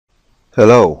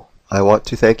Hello, I want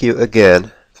to thank you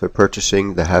again for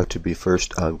purchasing the How to Be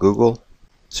First on Google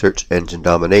Search Engine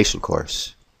Domination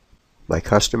course. My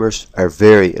customers are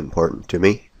very important to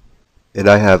me, and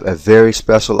I have a very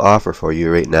special offer for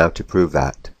you right now to prove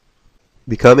that.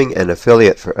 Becoming an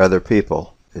affiliate for other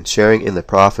people and sharing in the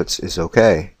profits is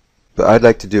okay, but I'd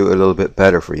like to do a little bit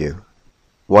better for you.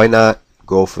 Why not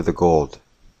go for the gold?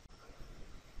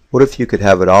 What if you could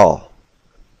have it all?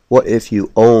 What if you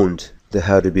owned the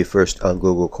How to Be First on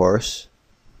Google course,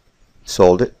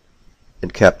 sold it,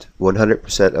 and kept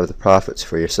 100% of the profits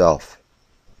for yourself?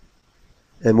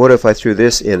 And what if I threw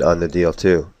this in on the deal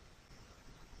too?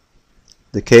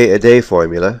 The K-a-day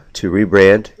formula to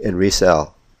rebrand and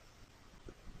resell.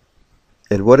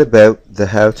 And what about the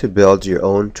how to build your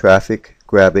own traffic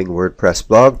grabbing WordPress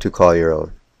blog to call your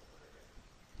own?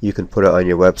 You can put it on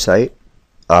your website,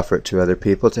 offer it to other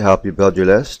people to help you build your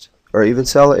list, or even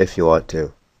sell it if you want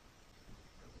to.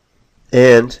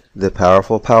 And the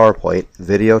powerful PowerPoint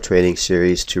video training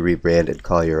series to rebrand and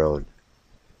call your own.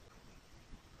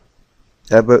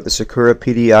 How about the Sakura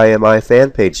PDIMI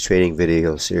fan page training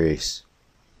video series?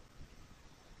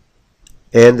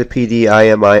 And the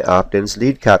PDIMI opt-ins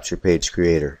lead capture page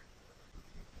creator.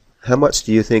 How much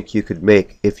do you think you could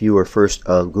make if you were first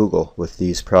on Google with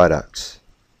these products?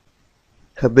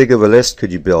 How big of a list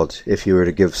could you build if you were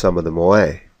to give some of them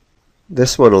away?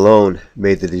 This one alone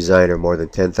made the designer more than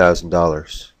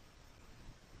 $10,000.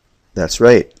 That's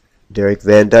right, Derek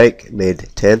Van Dyke made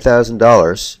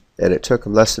 $10,000, and it took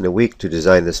him less than a week to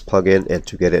design this plugin and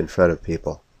to get it in front of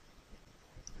people.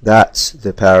 That's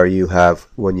the power you have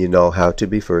when you know how to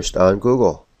be first on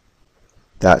Google.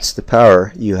 That's the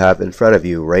power you have in front of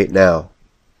you right now.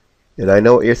 And I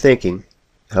know what you're thinking.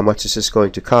 How much is this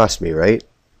going to cost me, right?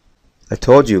 I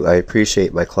told you I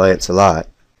appreciate my clients a lot,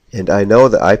 and I know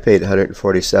that I paid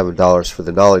 $147 for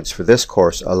the knowledge for this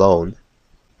course alone,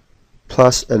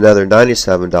 plus another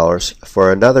 $97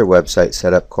 for another website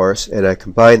setup course, and I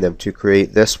combined them to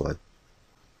create this one.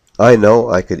 I know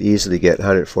I could easily get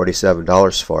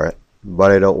 $147 for it,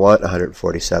 but I don't want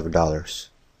 $147.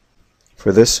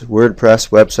 For this WordPress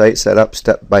website setup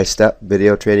step-by-step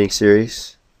video training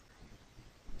series,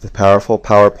 the powerful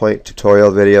PowerPoint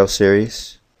tutorial video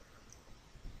series,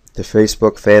 the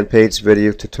Facebook fan page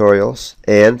video tutorials,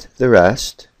 and the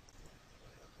rest,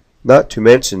 not to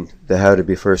mention the How to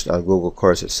Be First on Google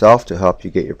course itself to help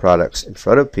you get your products in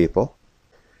front of people.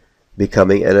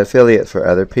 Becoming an affiliate for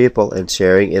other people and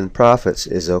sharing in profits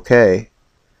is okay,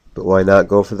 but why not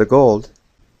go for the gold?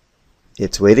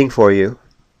 It's waiting for you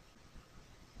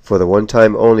for the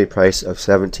one-time only price of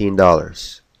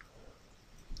 $17.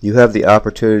 You have the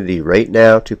opportunity right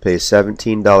now to pay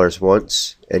 $17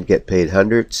 once and get paid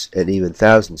hundreds and even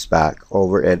thousands back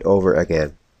over and over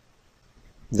again.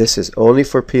 This is only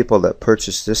for people that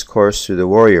purchase this course through the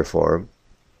Warrior Forum,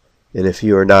 and if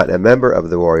you are not a member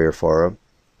of the Warrior Forum,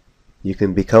 you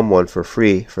can become one for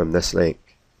free from this link.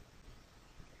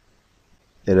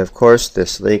 And of course,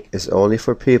 this link is only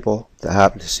for people that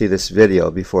happen to see this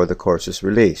video before the course is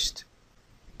released.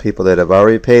 People that have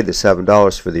already paid the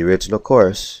 $7 for the original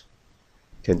course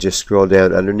can just scroll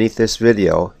down underneath this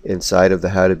video inside of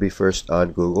the How to Be First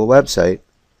on Google website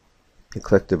and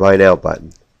click the Buy Now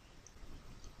button.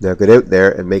 Now get out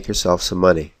there and make yourself some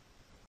money.